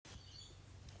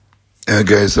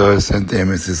Okay, so I sent the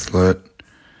MSS alert.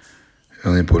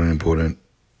 Only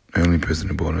only person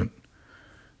important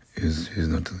is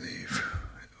not to leave.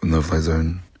 No-fly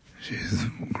zone. She's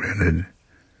grounded.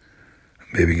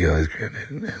 Baby girl is grounded,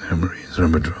 and her Marines are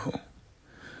on patrol.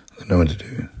 They know what to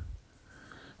do.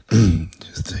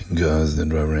 Just take cars and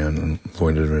drive around and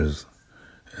avoid areas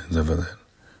and stuff like that.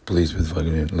 Police with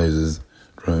fucking lasers,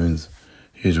 drones,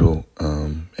 usual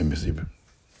embassy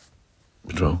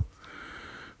patrol.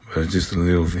 But it's just a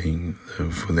little thing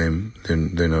for them.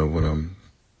 They know what I'm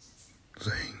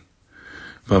saying.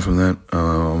 Apart from that,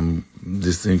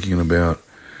 just thinking about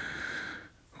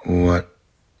what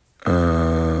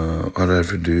I'd have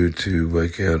to do to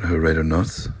work out her rate of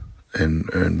knots and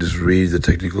just read the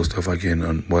technical stuff I can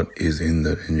on what is in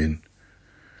the engine,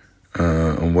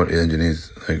 on what the engine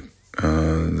is, like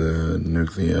the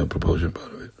nuclear propulsion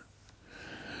part of it.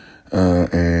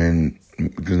 And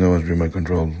because no one's remote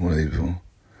controlled one of these before.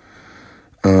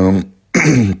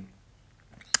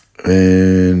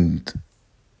 And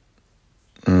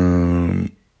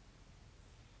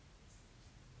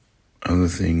other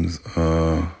things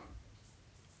are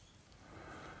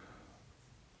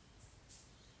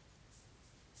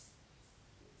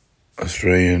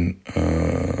Australian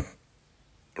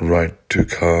right to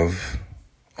carve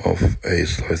off a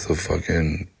slice of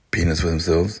fucking penis for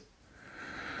themselves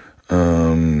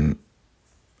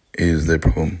is their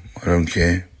problem. I don't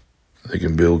care. They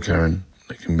can build Karen.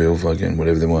 They can build fucking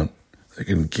whatever they want. They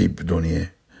can keep it on the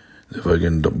air. The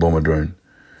fucking bomber drone.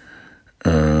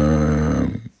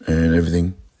 And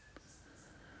everything.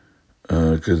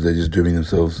 Because they're just dooming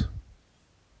themselves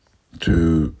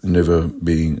to never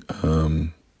being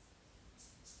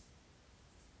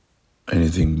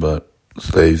anything but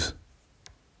slaves.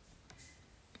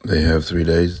 They have 3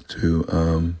 days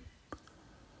to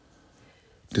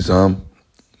disarm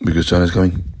because China's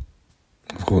coming.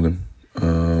 I've called them.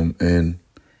 And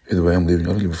either way, I'm leaving. I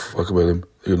don't give a fuck about them.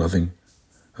 They got nothing.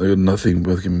 They got nothing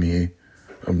worth giving me here.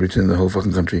 I'm richer than the whole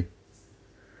fucking country.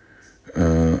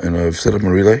 And I've set up my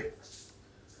relay.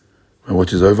 My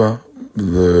watch is over.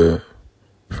 The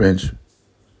French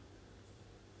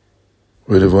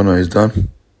word of honor is done.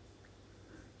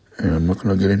 And I'm not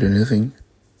going to get into anything.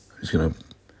 I'm just going to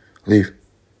leave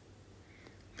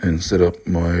and set up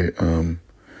my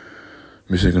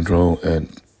mission control at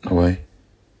Hawaii.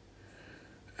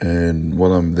 And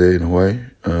while I'm there in Hawaii,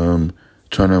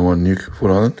 China won't nuke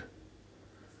Fort Island.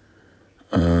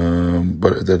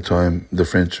 But at that time, the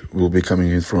French will be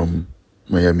coming in from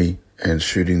Miami and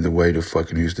shooting the way to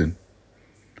fucking Houston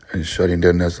and shutting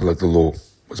down NASA like the law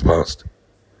was passed.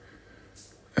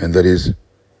 And that is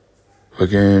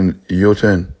fucking your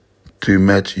turn to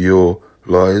match your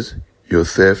lies, your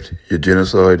theft, your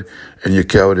genocide, and your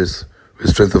cowardice with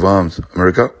strength of arms,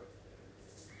 America.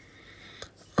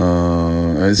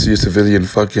 It's your civilian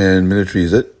fucking military,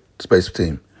 is it? Space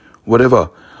team. Whatever.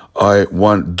 I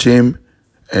want Jim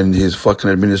and his fucking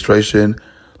administration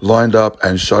lined up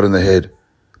and shot in the head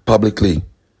publicly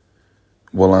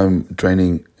while I'm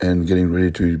training and getting ready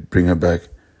to bring her back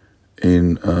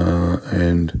in,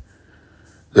 and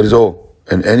that is all.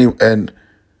 And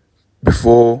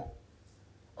before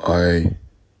I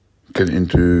get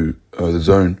into the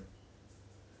zone,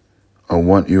 I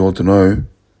want you all to know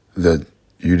that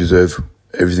you deserve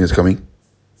everything that's coming.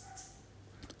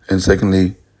 And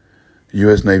secondly,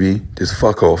 US Navy, just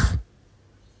fuck off.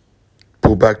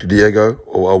 Pull back to Diego,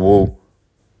 or I will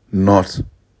not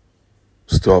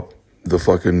stop the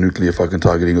fucking nuclear fucking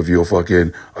targeting of your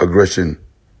fucking aggression.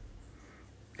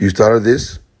 You started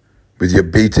this with your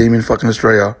B team in fucking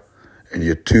Australia, and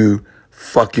you're too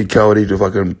fucking cowardly to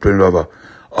fucking turn it over.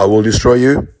 I will destroy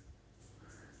you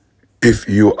if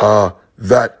you are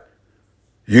that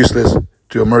useless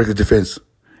to America's defense.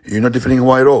 You're not defending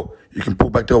Hawaii at all. You can pull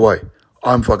back to Hawaii.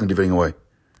 I'm fucking defending Hawaii.